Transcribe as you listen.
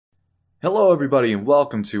Hello everybody and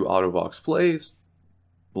welcome to Autobox Plays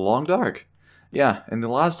Long Dark. Yeah, in the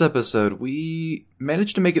last episode we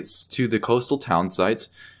managed to make it to the coastal town site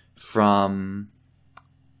from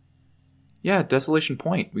Desolation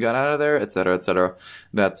Point. We got out of there, etc, etc.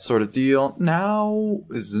 That sort of deal. Now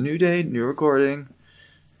is a new day, new recording.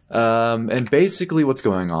 And basically what's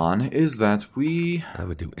going on is that I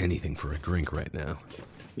would do anything for a drink right now.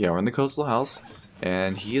 Yeah, we're in the coastal house.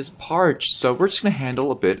 And he is parched, so we're just going to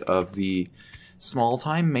handle a bit of the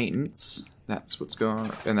small-time maintenance. That's what's going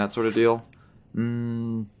on, and that sort of deal.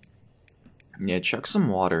 Yeah, chuck some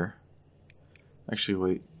water. Actually,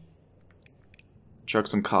 wait. Chuck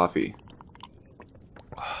some coffee.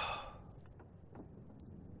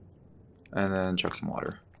 And then chuck some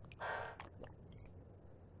water.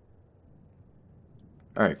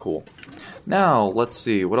 Alright, cool. Now, let's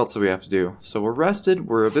see, what else do we have to do? So we're rested,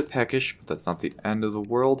 we're a bit peckish, but that's not the end of the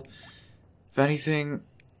world. If anything,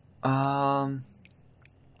 we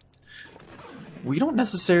don't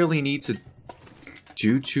necessarily need to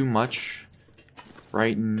do too much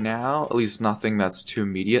right now, at least nothing that's too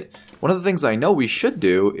immediate. One of the things I know we should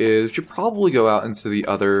do is we should probably go out into the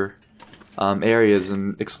other areas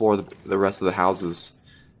and explore the rest of the houses.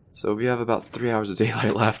 So we have about 3 hours of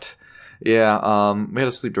daylight left. Yeah, we had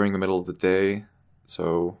to sleep during the middle of the day,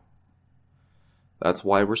 so that's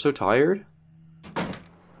why we're so tired.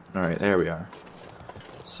 Alright, there we are.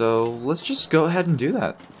 So, let's just go ahead and do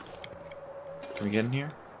that. Can we get in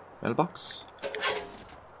here? Mailbox?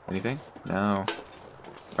 Anything? No.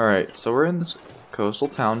 Alright, so we're in this coastal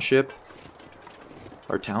township,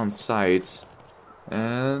 or town site,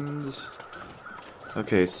 and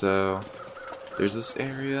okay, so there's this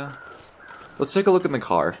area. Let's take a look in the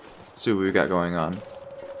car. See what we got going on.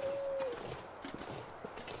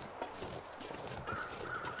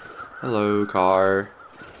 Hello, car.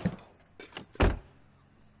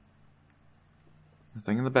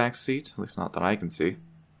 Nothing in the back seat, at least not that I can see.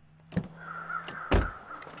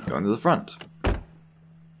 Going to the front.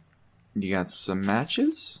 You got some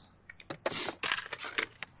matches?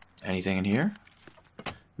 Anything in here?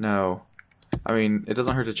 No. I mean, it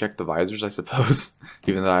doesn't hurt to check the visors, I suppose,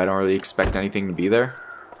 even though I don't really expect anything to be there.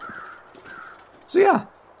 So yeah,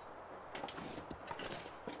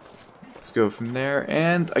 let's go from there,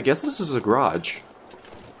 and I guess this is a garage.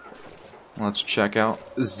 Let's check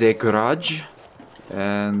out the garage,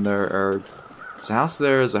 and there's a house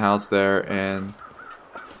there, there's a house there, and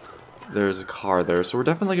there's a car there. So we're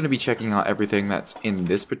definitely going to be checking out everything that's in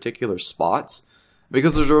this particular spot,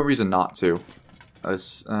 because there's no reason not to.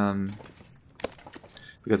 Because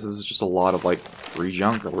this is just a lot of like free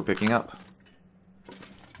junk that we're picking up.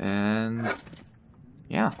 And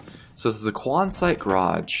yeah, so this is the Quonsite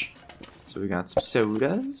garage. So we got some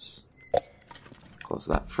sodas. Close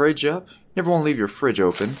that fridge up. Never want to leave your fridge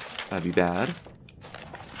open. That'd be bad.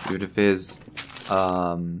 Even if it is,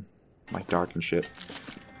 like dark and shit.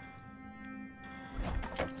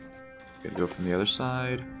 Gotta go from the other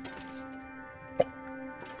side.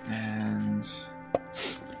 And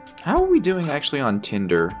how are we doing actually on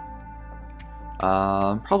Tinder?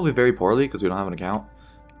 Probably very poorly because we don't have an account.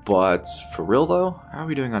 But for real though, how are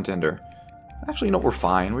we doing on Tinder? Actually, no, we're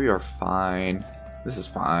fine. We are fine. This is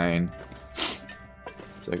fine.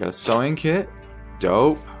 So I got a sewing kit.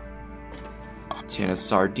 Dope. Tin of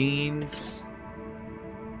sardines.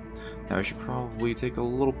 Now we should probably take a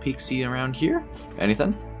little peek-see around here.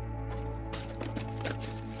 Anything?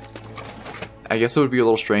 I guess it would be a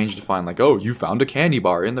little strange to find like, oh, you found a candy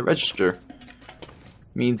bar in the register.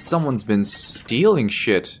 Means someone's been stealing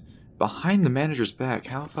shit. Behind the manager's back,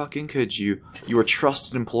 how fucking could you? You are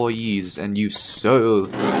trusted employees, and you so...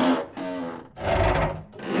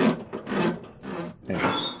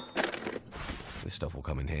 This stuff will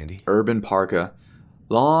come in handy. Urban parka.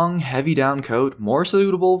 Long, heavy down coat, more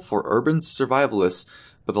suitable for urban survivalists,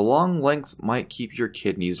 but the long length might keep your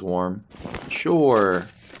kidneys warm. Sure.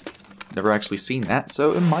 Never actually seen that,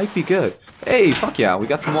 so it might be good. Hey, fuck yeah, we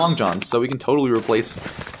got some long johns, so we can totally replace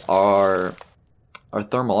our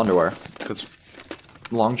thermal underwear, because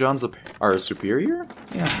long johns are superior,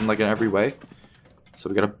 yeah, in like in every way. So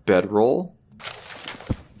we got a bedroll,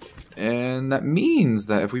 and that means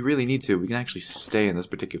that if we really need to, we can actually stay in this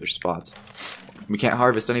particular spot. We can't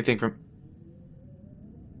harvest anything from...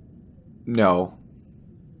 No,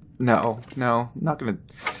 not gonna...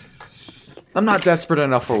 I'm not desperate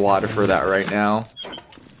enough for water for that right now.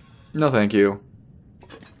 No thank you.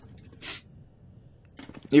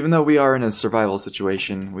 Even though we are in a survival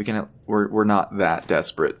situation, we're not that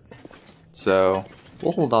desperate. So,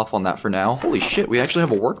 we'll hold off on that for now. Holy shit, we actually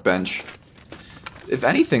have a workbench. If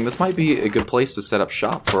anything, this might be a good place to set up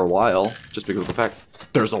shop for a while, just because of the fact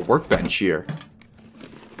There's a workbench here.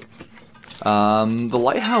 The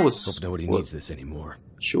lighthouse... Hope nobody needs this anymore.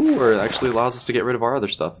 Sure, it actually allows us to get rid of our other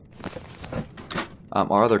stuff.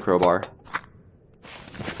 Our other crowbar.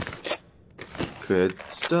 Good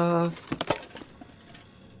stuff.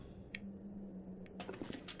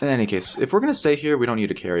 In any case, if we're gonna stay here, we don't need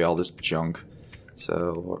to carry all this junk.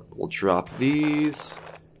 So we'll drop these.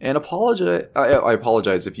 And apologize. I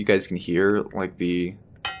apologize if you guys can hear like the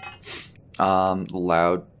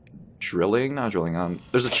loud drilling. Not drilling.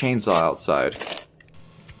 There's a chainsaw outside.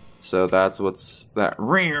 So that's what's that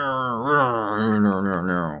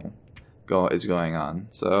is going on.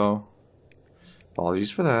 So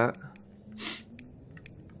apologies for that.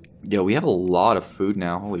 Yo, we have a lot of food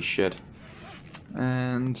now. Holy shit.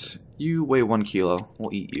 And you weigh 1 kilo.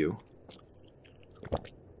 We'll eat you.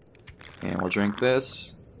 And we'll drink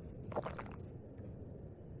this.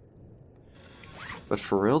 But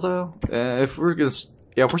for real though, if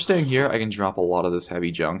we're staying here, I can drop a lot of this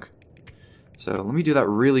heavy junk. So let me do that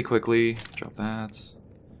really quickly. Drop that.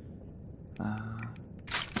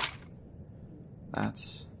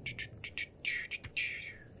 That's.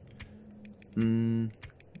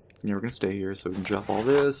 Yeah, we're gonna stay here, so we can drop all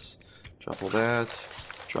this, drop all that,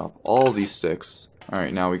 drop all these sticks.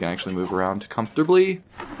 Alright, now we can actually move around comfortably.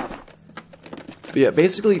 But yeah,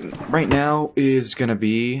 basically, right now is gonna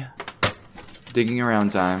be digging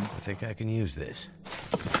around time. I think I can use this.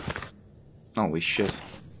 Holy shit.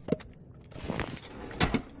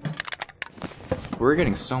 We're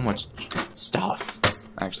getting so much stuff.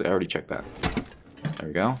 Actually, I already checked that. There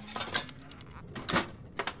we go.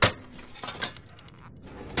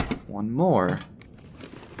 One more.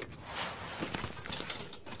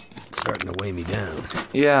 It's starting to weigh me down.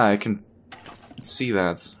 Yeah, I can see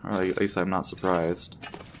that. Or at least I'm not surprised.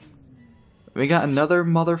 We got another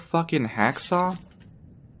motherfucking hacksaw?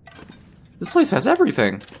 This place has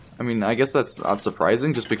everything. I mean, I guess that's not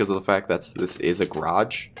surprising just because of the fact that this is a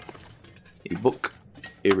garage. A book.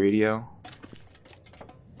 A radio.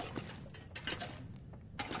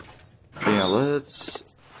 But yeah, let's...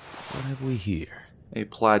 What have we here? A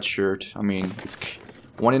plaid shirt. I mean, it's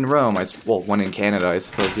one in Rome. Well, one in Canada. I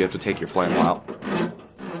suppose you have to take your flannel out.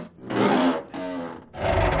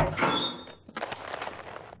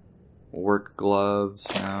 Work gloves.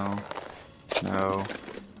 No. No.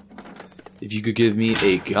 If you could give me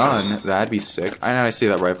a gun, that'd be sick. I see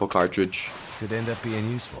that rifle cartridge. Could end up being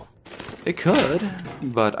useful. It could,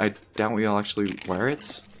 but I doubt we'll actually wear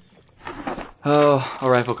it. Oh, a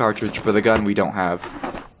rifle cartridge for the gun we don't have.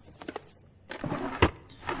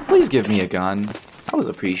 Please give me a gun. I would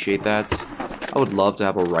appreciate that. I would love to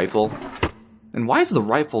have a rifle. And why is the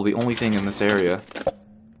rifle the only thing in this area?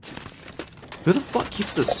 Who the fuck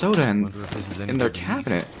keeps this soda in their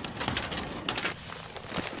cabinet?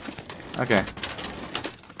 Okay.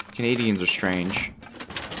 Canadians are strange.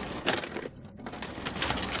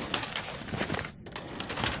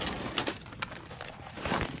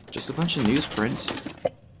 Just a bunch of newsprint.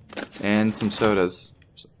 And some sodas.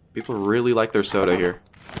 People really like their soda here.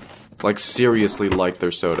 Like, seriously like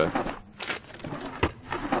their soda.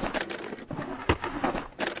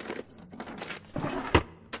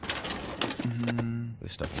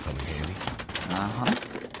 This stuff will come in handy. Uh-huh.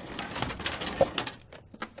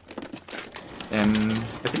 And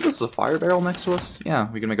I think this is a fire barrel next to us. Yeah,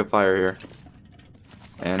 we can make a fire here.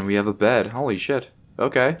 And we have a bed. Holy shit.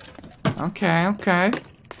 Okay. Okay, okay.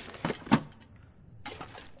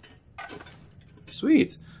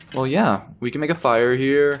 Sweet. Well, yeah, we can make a fire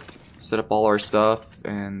here, set up all our stuff,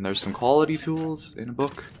 and there's some quality tools in a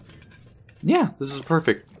book. Yeah, this is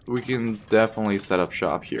perfect. We can definitely set up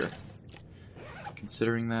shop here.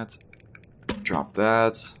 Considering that, drop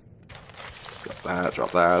that, drop that,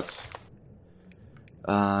 drop that.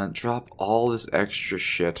 Drop all this extra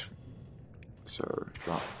shit. So,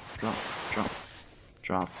 drop, drop, drop,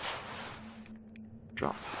 drop,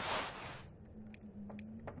 drop.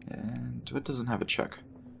 And it doesn't have a check.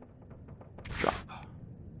 Drop.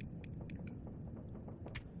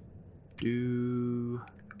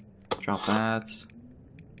 Drop that.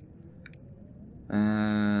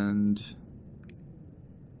 And...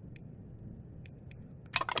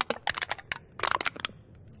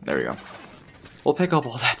 there we go. We'll pick up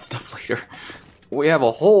all that stuff later. We have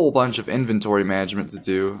a whole bunch of inventory management to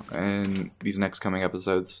do in these next coming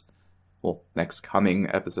episodes. Well, next coming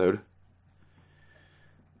episode.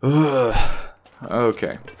 Ugh.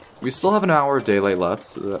 Okay. We still have an hour of daylight left,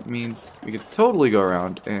 so that means we could totally go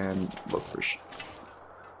around and look for shit.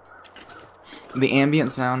 The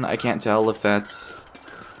ambient sound, I can't tell if that's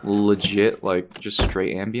legit, like just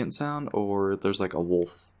straight ambient sound, or there's like a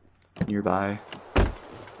wolf nearby.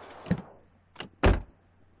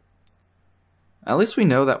 At least we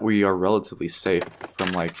know that we are relatively safe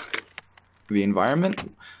from, like, the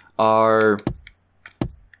environment. Our,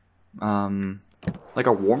 like,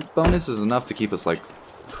 our warmth bonus is enough to keep us, like,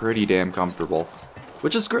 pretty damn comfortable.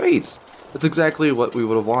 Which is great! That's exactly what we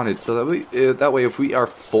would have wanted, so that way if we are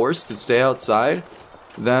forced to stay outside,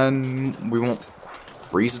 then we won't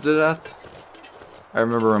freeze to death. I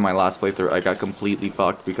remember in my last playthrough I got completely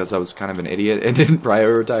fucked because I was kind of an idiot and didn't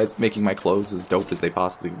prioritize making my clothes as dope as they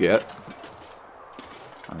possibly could get.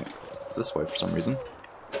 Alright, it's this way for some reason.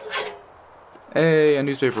 Hey, a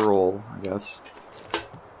newspaper roll, I guess.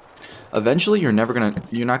 Eventually you're not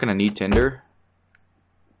gonna need Tinder.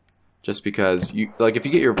 Just because if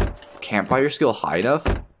you get your campfire skill high enough,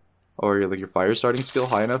 or your fire starting skill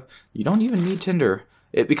high enough, you don't even need Tinder.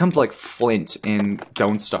 It becomes like Flint in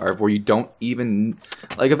Don't Starve, where you don't even,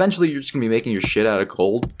 like, eventually you're just gonna be making your shit out of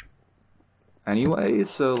gold anyway,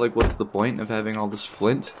 so, like, what's the point of having all this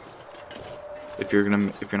Flint? If you're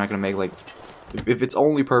not gonna make, like, if its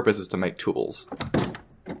only purpose is to make tools.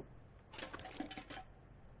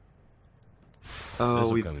 Oh,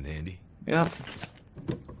 this'll come in handy. Yeah.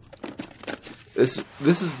 This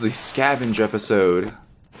is the scavenge episode.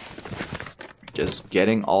 Just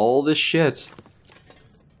getting all this shit.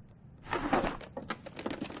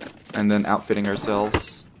 And then outfitting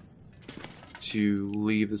ourselves to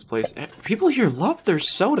leave this place. People here love their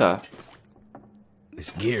soda. This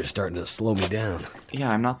gear's starting to slow me down. Yeah,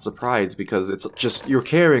 I'm not surprised because it's just, you're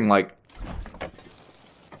carrying like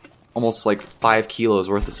almost like 5 kilos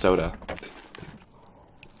worth of soda.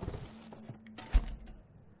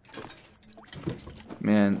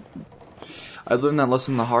 Man, I learned that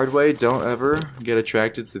lesson the hard way. Don't ever get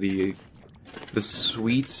attracted to the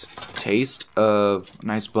sweet taste of a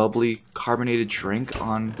nice bubbly carbonated drink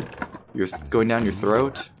on your going down your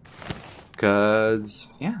throat, cause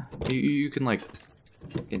yeah, you can like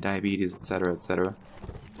get diabetes, etc., etc.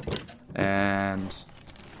 And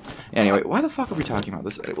anyway, why the fuck are we talking about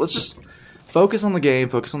this? Let's just focus on the game,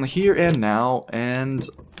 focus on the here and now, and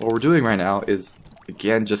what we're doing right now is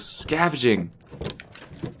again just scavenging.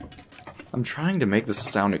 I'm trying to make this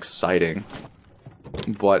sound exciting,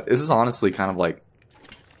 but this is honestly kind of like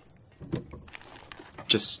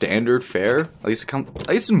just standard fare. At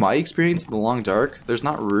least in my experience in the Long Dark, there's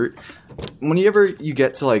not whenever you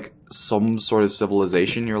get to like some sort of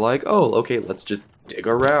civilization, you're like, oh, okay, let's just dig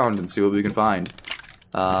around and see what we can find.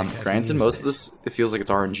 Granted, most of this, it feels like it's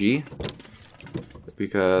RNG,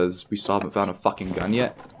 because we still haven't found a fucking gun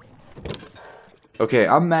yet. Okay,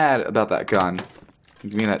 I'm mad about that gun.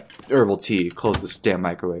 Give me that herbal tea. Close this damn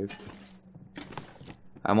microwave.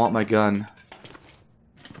 I want my gun.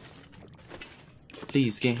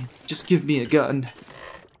 Please, game. Just give me a gun.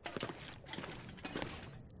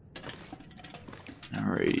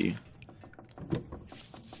 Alrighty.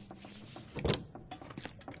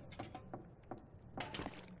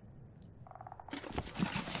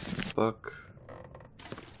 Book.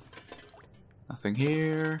 Nothing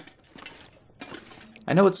here.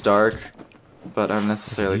 I know it's dark, but I don't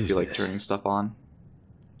necessarily feel like turning stuff on.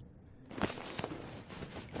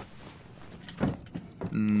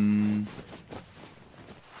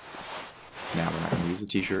 Now we're not gonna use the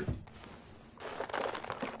t-shirt.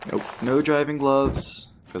 Nope, no driving gloves,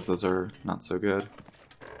 because those are not so good.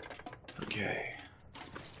 Okay.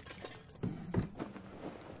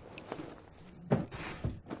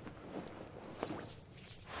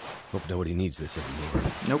 Hope nobody needs this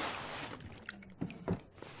anymore. Nope.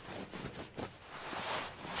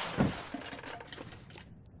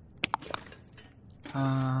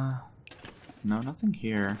 No, nothing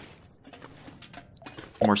here.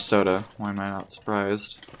 More soda. Why am I not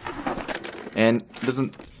surprised? And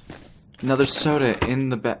another soda in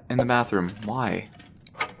the bathroom. Why?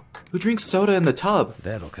 Who drinks soda in the tub?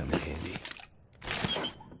 That'll come in handy.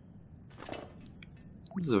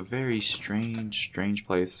 This is a very strange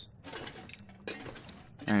place.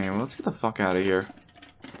 Anyway, let's get the fuck out of here.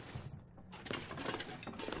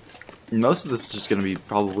 Most of this is just gonna be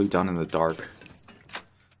probably done in the dark,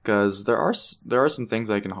 because there are some things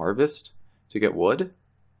I can harvest to get wood.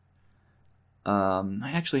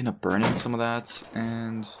 I actually end up burning some of that,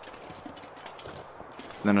 and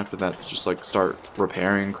then after that's just like start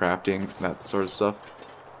repairing, crafting, that sort of stuff.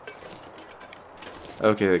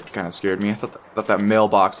 Okay, that kind of scared me. I thought that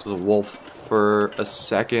mailbox was a wolf for a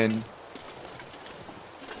second.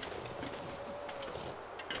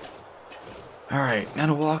 Alright, now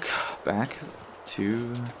to walk back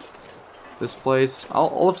to this place.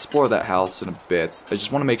 I'll explore that house in a bit. I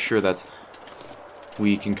just want to make sure that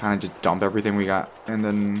we can kind of just dump everything we got and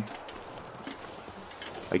then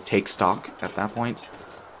like take stock at that point.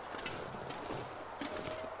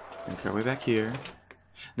 Okay, way back here.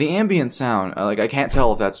 The ambient sound, like I can't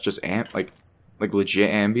tell if that's just like legit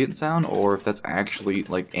ambient sound or if that's actually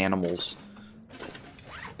like animals.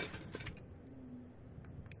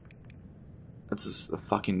 That's just a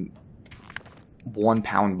fucking 1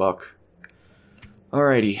 pound buck.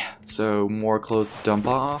 Alrighty, so more clothes to dump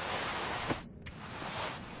off.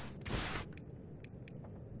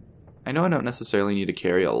 I know I don't necessarily need to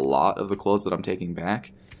carry a lot of the clothes that I'm taking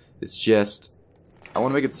back. It's just, I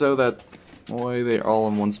want to make it so that, boy, they're all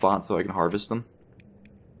in one spot so I can harvest them.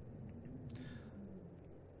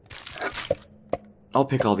 I'll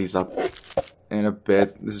pick all these up in a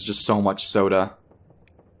bit. This is just so much soda.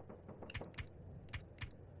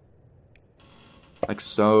 Like,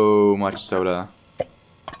 so much soda.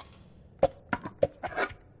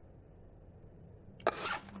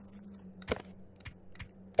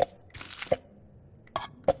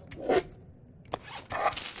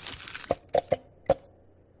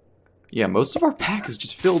 Yeah, most of our pack is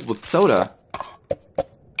just filled with soda.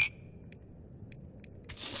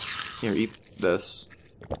 Here, eat this.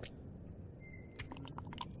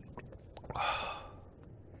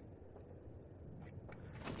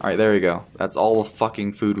 Alright, there we go. That's all the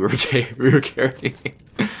fucking food we were carrying.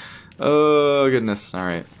 Oh, goodness.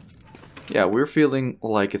 Alright. Yeah, we're feeling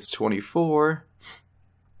like it's 24.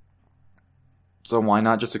 So why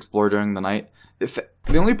not just explore during the night?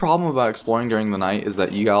 The only problem about exploring during the night is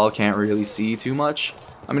that you all can't really see too much.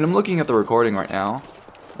 I mean, I'm looking at the recording right now,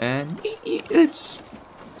 and you can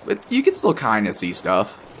still kind of see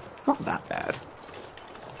stuff. It's not that bad.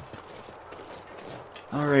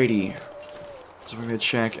 Alrighty. So we're gonna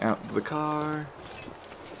check out the car.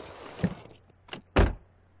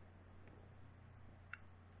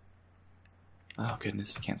 Oh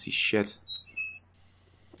goodness, I can't see shit.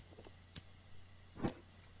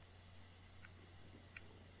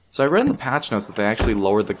 So I read in the patch notes that they actually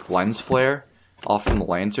lowered the lens flare off from the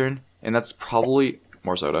lantern, and that's probably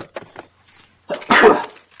more soda.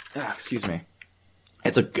 Excuse me.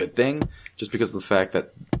 It's a good thing, just because of the fact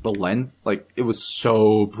that the lens, like, it was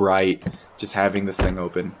so bright just having this thing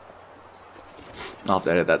open. I'll have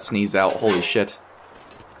to edit that sneeze out. Holy shit.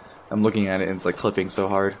 I'm looking at it and it's like clipping so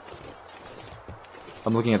hard.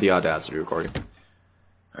 I'm looking at the Audacity recording.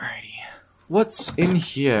 Alrighty. What's in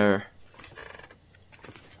here?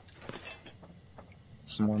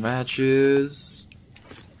 Some more matches.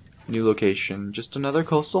 New location. Just another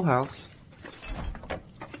coastal house.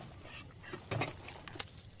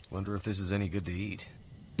 Wonder if this is any good to eat.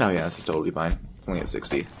 Oh yeah, this is totally fine. It's only at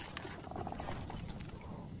 60.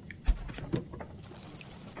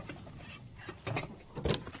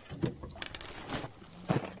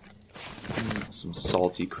 Some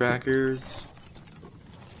salty crackers.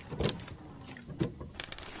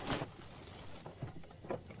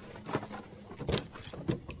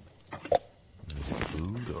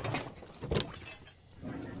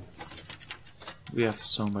 We have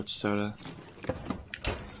so much soda.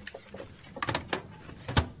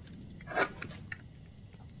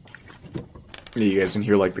 Yeah, you guys can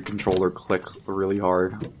hear like the controller click really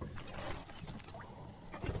hard.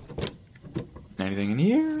 Anything in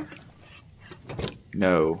here?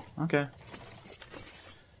 No. Okay.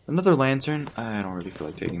 Another lantern. I don't really feel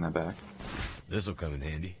like taking that back. This'll come in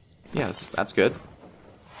handy. Yes, that's good.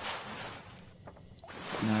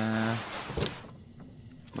 Nah.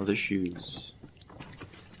 Other shoes.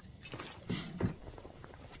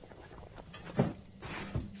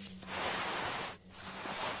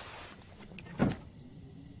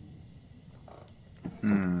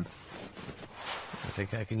 I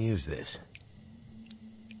think I can use this.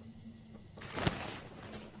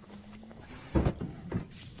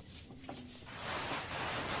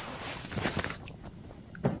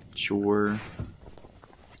 Sure.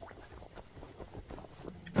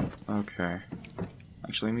 Okay.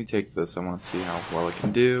 Actually, let me take this. I want to see how well I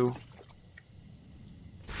can do.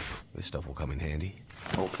 This stuff will come in handy.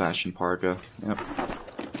 Old-fashioned parka. Yep.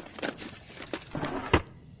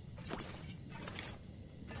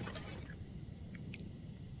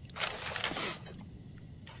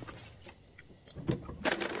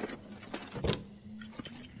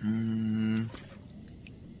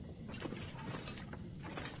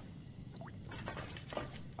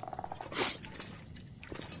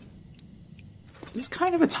 This is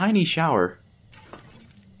kind of a tiny shower.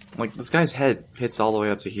 Like, this guy's head hits all the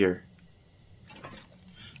way up to here.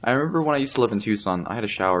 I remember when I used to live in Tucson, I had a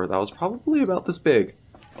shower that was probably about this big.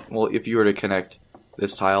 Well, if you were to connect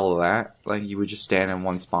this tile to that, like, you would just stand in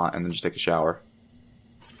one spot and then just take a shower.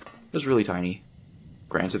 It was really tiny.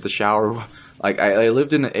 Granted, the shower, like, I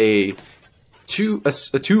lived in a two-floor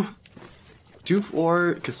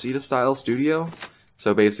casita-style studio,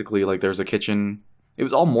 So basically, like, there's a kitchen. It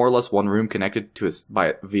was all more or less one room connected to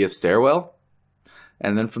via stairwell.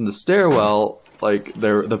 And then from the stairwell, like,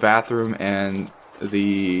 the bathroom and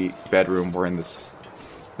the bedroom were in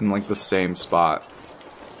like the same spot.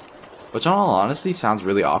 Which, in all honesty, sounds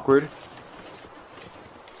really awkward.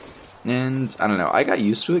 And I don't know. I got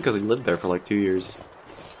used to it because I lived there for like 2 years.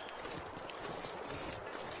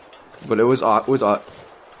 But it was always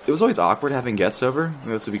awkward having guests over,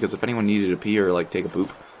 mostly because if anyone needed to pee or like take a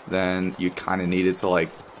poop, then you kind of needed to like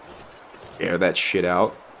air that shit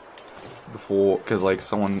out before, because like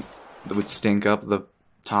someone would stink up the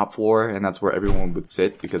top floor, and that's where everyone would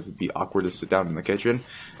sit because it'd be awkward to sit down in the kitchen.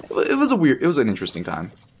 It was an interesting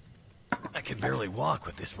time. I can barely walk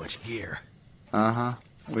with this much gear. Uh-huh.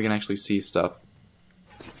 We can actually see stuff.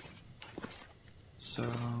 So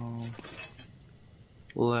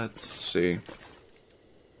let's see.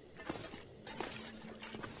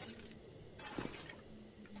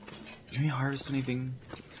 Can we harvest anything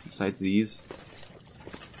besides these?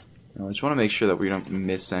 No, I just want to make sure that we don't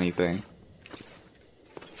miss anything.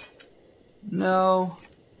 No,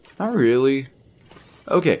 not really.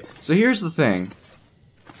 Okay, so here's the thing.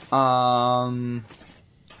 I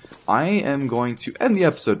am going to end the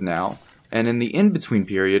episode now, and in the in-between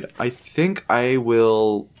period, I think I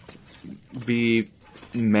will be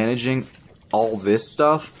managing all this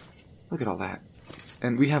stuff. Look at all that.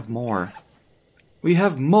 And we have more. We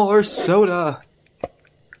have more soda!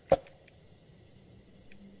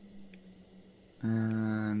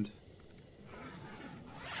 And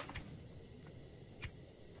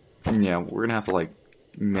yeah, we're gonna have to, like,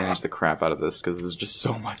 manage the crap out of this, because there's just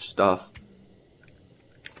so much stuff.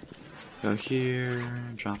 Go here,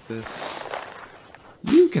 drop this.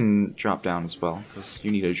 You can drop down as well, because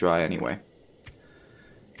you need to dry anyway.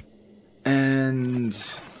 And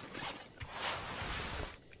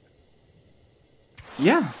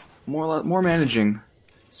yeah, more managing.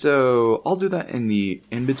 So I'll do that in the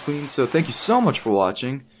in-between. So thank you so much for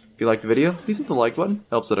watching. If you liked the video, please hit the like button.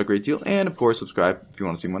 Helps out a great deal. And of course, subscribe if you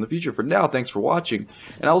want to see more in the future. For now, thanks for watching.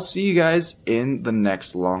 And I'll see you guys in the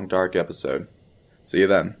next Long Dark episode. See you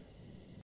then.